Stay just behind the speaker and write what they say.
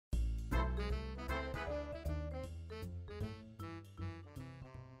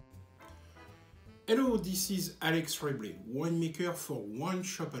Hello, this is Alex Reblay, winemaker for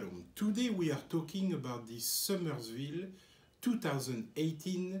WineShop at Home. Today we are talking about the Somersville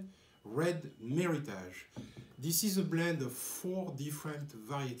 2018 Red Meritage. This is a blend of 4 different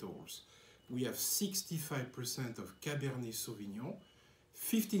varietals. We have 65% of Cabernet Sauvignon,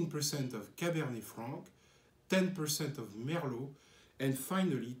 15% of Cabernet Franc, 10% of Merlot, and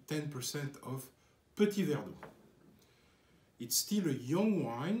finally 10% of Petit Verdot. It's still a young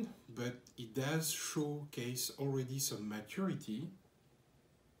wine, but it does showcase already some maturity.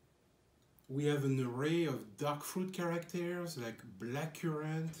 We have an array of dark fruit characters like black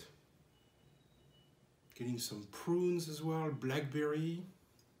currant, getting some prunes as well, blackberry.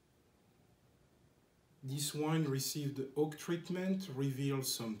 This wine received the oak treatment,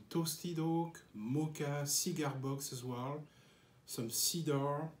 reveals some toasted oak, mocha, cigar box as well, some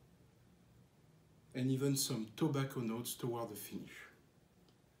cedar, and even some tobacco notes toward the finish.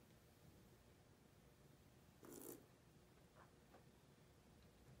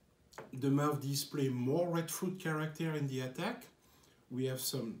 The mouth displays more red fruit character in the attack. We have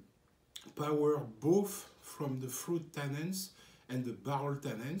some power both from the fruit tannins and the barrel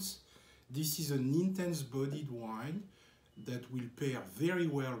tannins. This is an intense bodied wine that will pair very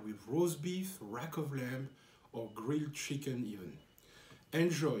well with roast beef, rack of lamb, or grilled chicken even.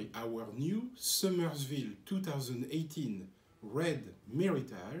 Enjoy our new Somersville 2018 Red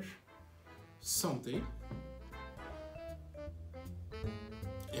Meritage. Santé.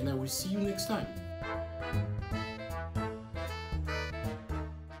 And I will see you next time.